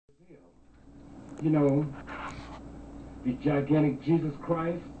you know, the gigantic Jesus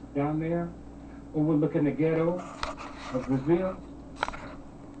Christ down there overlooking the ghetto of Brazil.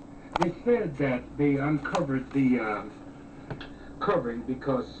 They said that they uncovered the covering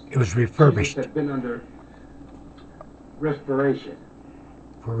because it was Jesus refurbished had been under restoration,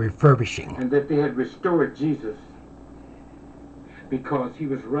 for refurbishing. and that they had restored Jesus because he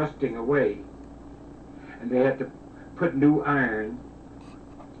was rusting away, and they had to put new iron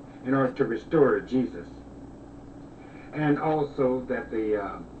in order to restore Jesus. And also that they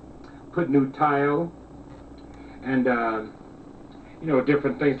put new tile and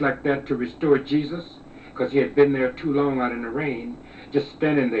different things like that to restore Jesus, because he had been there too long out in the rain, just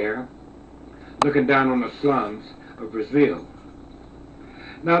standing there looking down on the slums of Brazil.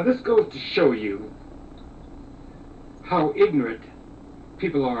 Now this goes to show you how ignorant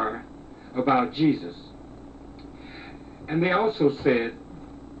people are about Jesus. And they also said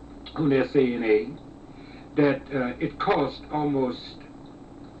on the SANA that it cost almost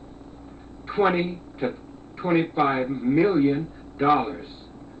 $20 to $25 million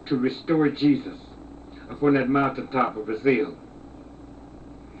to restore Jesus up on that mountaintop of Brazil.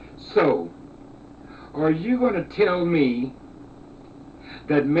 So, are you going to tell me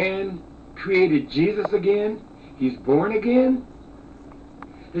that man created Jesus again? He's born again?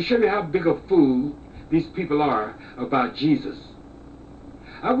 To show you how big a fool these people are about Jesus.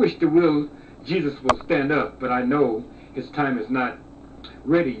 I wish Jesus will stand up, but I know his time is not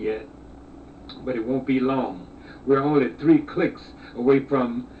ready yet, but it won't be long. We're only 3 clicks away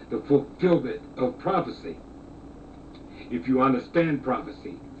from the fulfillment of prophecy, if you understand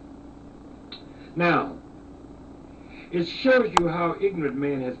prophecy. Now, it shows you how ignorant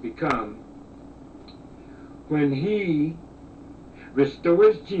man has become when he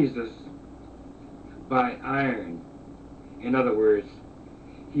restores Jesus by iron. In other words,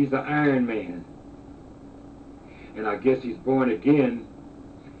 he's the Iron Man. And I guess he's born again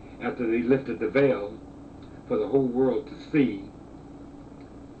after they lifted the veil for the whole world to see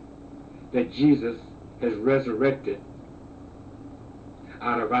that Jesus has resurrected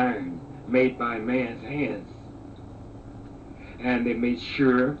out of iron made by man's hands. And they made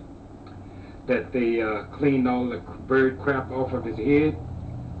sure that they cleaned all the bird crap off of his head,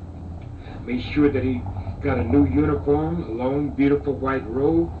 made sure that he got a new uniform, a long, beautiful white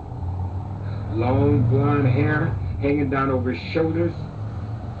robe, long blonde hair hanging down over his shoulders.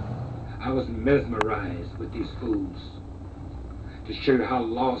 I was mesmerized with these fools to show you how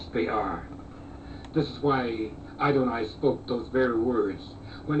lost they are. This is why Adonai spoke those very words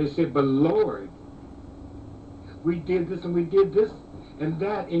when they said, "But Lord, we did this and we did this and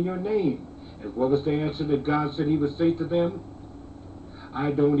that in your name." And what was the answer that God said he would say to them?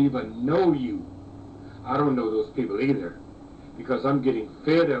 "I don't even know you." I don't know those people either, because I'm getting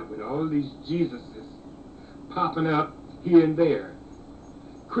fed up with all these Jesuses popping up here and there.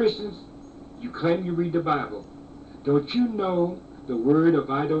 Christians, you claim you read the Bible. Don't you know the word of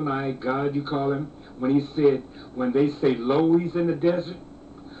Adonai, God you call him, when he said, when they say, lo, he's in the desert,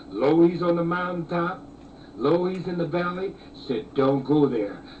 lo, he's on the mountaintop, lo, he's in the valley, said, don't go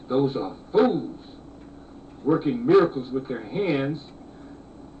there. Those are fools working miracles with their hands,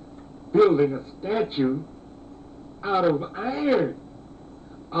 building a statue out of iron.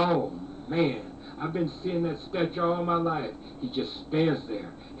 Oh, man. I've been seeing that statue all my life. He just stands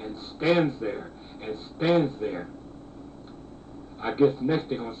there and stands there and stands there. I guess next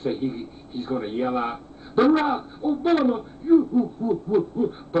they're going to say he's going to yell out, Barack Obama,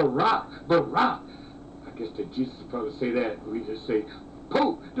 Barack, Barack. I guess that Jesus will probably say that. We just say,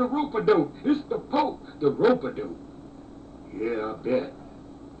 Pope, the rope-a-dope. It's the Pope, the rope-a-dope. Yeah, I bet.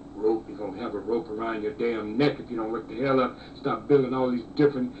 Rope, you're going to have a rope around your damn neck if you don't wake the hell up. Stop building all these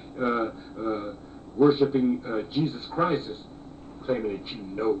different worshiping Jesus Christ, claiming that you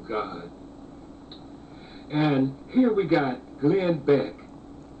know God. And here we got Glenn Beck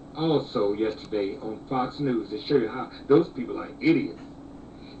also yesterday on Fox News to show you how those people are idiots.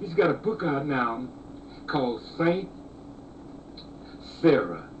 He's got a book out now called Saint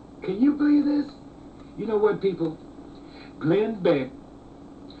Sarah. Can you believe this? You know what, people? Glenn Beck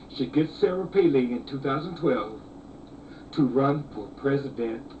should get Sarah Palin in 2012 to run for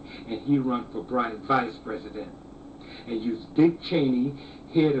president, and he run for vice president, and use Dick Cheney,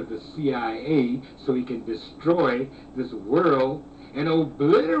 head of the CIA, so he can destroy this world and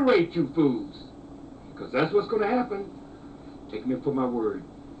obliterate you fools. Because that's what's going to happen. Take me for my word.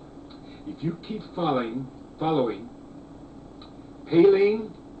 If you keep following Palin,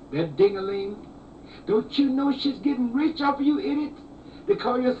 that ding-a-ling, don't you know she's getting rich off of you idiots? They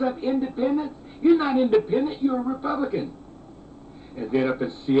call yourself independent. You're not independent, you're a Republican. And then up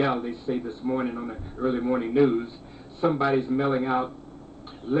in Seattle, they say this morning on the early morning news, somebody's mailing out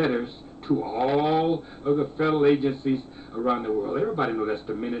letters to all of the federal agencies around the world. Everybody knows that's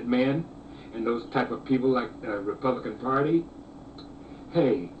the Minutemen and those type of people like the Republican Party.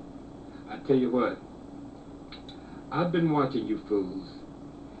 Hey, I tell you what, I've been watching you fools,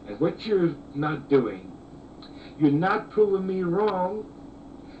 and what you're not doing, you're not proving me wrong,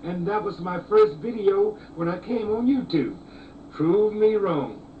 and that was my first video when I came on YouTube. Prove me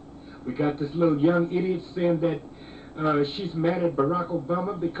wrong. We got this little young idiot saying that she's mad at Barack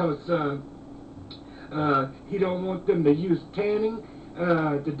Obama because he don't want them to use tanning,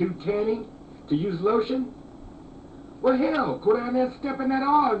 to do tanning, to use lotion. Well, hell, go down there and step in that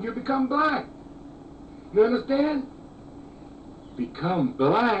oil and you'll become black. You understand? Become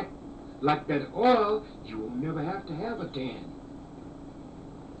black like that oil, you will never have to have a tan.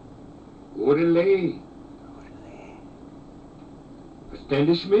 Orderly.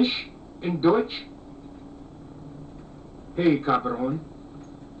 Verständig mich in Deutsch? Hey, Caperon.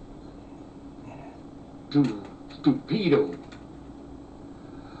 Du stupido.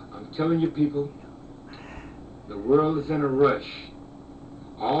 I'm telling you, people, the world is in a rush.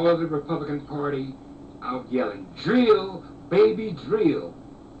 All of the Republican Party out yelling, drill, baby, drill.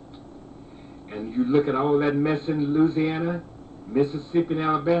 And you look at all that mess in Louisiana, Mississippi, and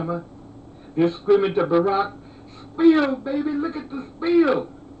Alabama, they're screaming to Barack, spill, baby, look at the spill.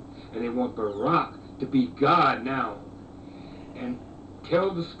 And they want Barack to be God now and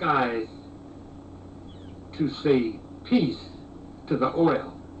tell the skies to say peace to the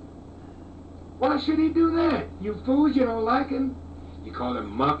oil. Why should he do that? You fools, you don't like him? You call him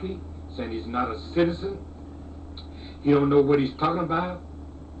monkey, saying he's not a citizen? He don't know what he's talking about?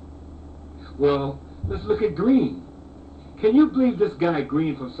 Well, let's look at Green. Can you believe this guy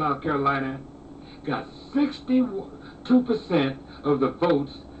Green from South Carolina got 62% of the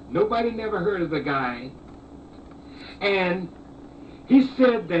votes? Nobody never heard of the guy. And he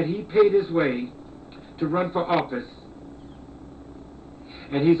said that he paid his way to run for office,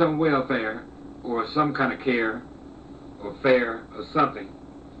 and he's on welfare or some kind of care or fair or something.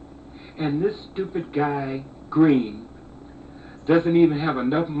 And this stupid guy Green doesn't even have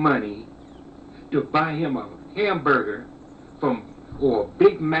enough money to buy him a hamburger from, or a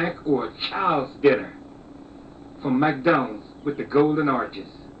Big Mac or a child's dinner from McDonald's with the golden arches.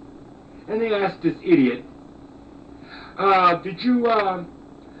 And they asked this idiot, did you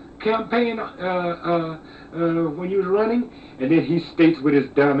campaign when you was running? And then he states with his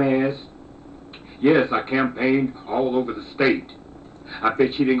dumb ass, yes, I campaigned all over the state. I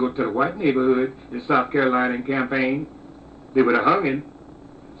bet you didn't go to the white neighborhood in South Carolina and campaign. They would have hung him.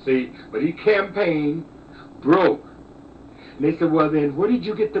 See, but he campaigned broke. And they said, well then, where did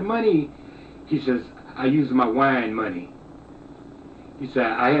you get the money? He says, I used my wine money. He said,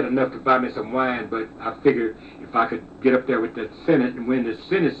 I had enough to buy me some wine, but I figured if I could get up there with the Senate and win the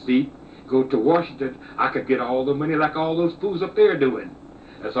Senate seat, go to Washington, I could get all the money like all those fools up there doing.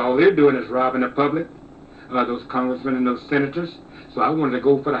 That's all they're doing is robbing the public, those congressmen and those senators. So I wanted to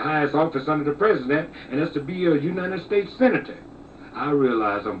go for the highest office under the president, and that's to be a United States Senator. I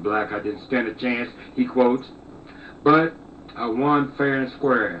realize I'm black, I didn't stand a chance, he quotes, but I won fair and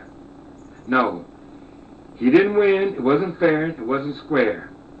square. No, he didn't win, it wasn't fair, it wasn't square.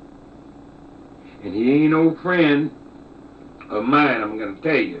 And he ain't no friend of mine, I'm going to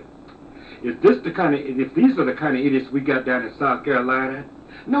tell you. If these are the kind of idiots we got down in South Carolina,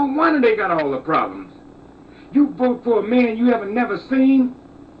 no wonder they got all the problems. You vote for a man you haven't never seen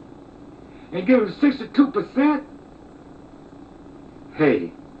and give him 62%?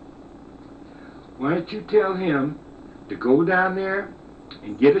 Hey, why don't you tell him to go down there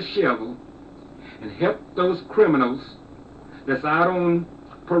and get a shovel and help those criminals that's out on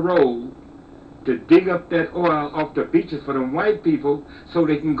parole to dig up that oil off the beaches for them white people so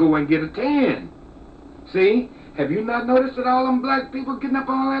they can go and get a tan. See? Have you not noticed that all them black people getting up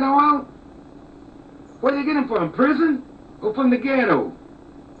all that oil? Where they getting from? Prison? Or from the ghetto?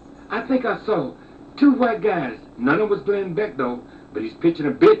 I think I saw 2 white guys. None of them was Glenn Beck though, but he's pitching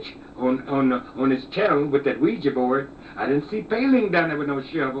a bitch on his channel with that Ouija board. I didn't see Paling down there with no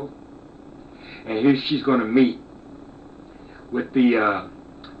shovel. And here she's going to meet with the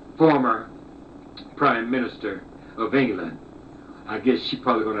former Prime Minister of England. I guess she's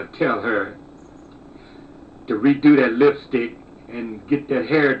probably going to tell her to redo that lipstick and get that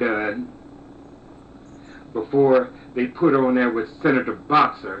hair done before they put her on there with Senator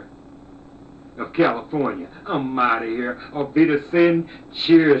Boxer of California. I'm out of here. Auf Wiedersehen.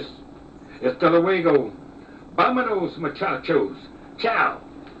 Cheers. Hasta luego. Vámonos, muchachos. Ciao.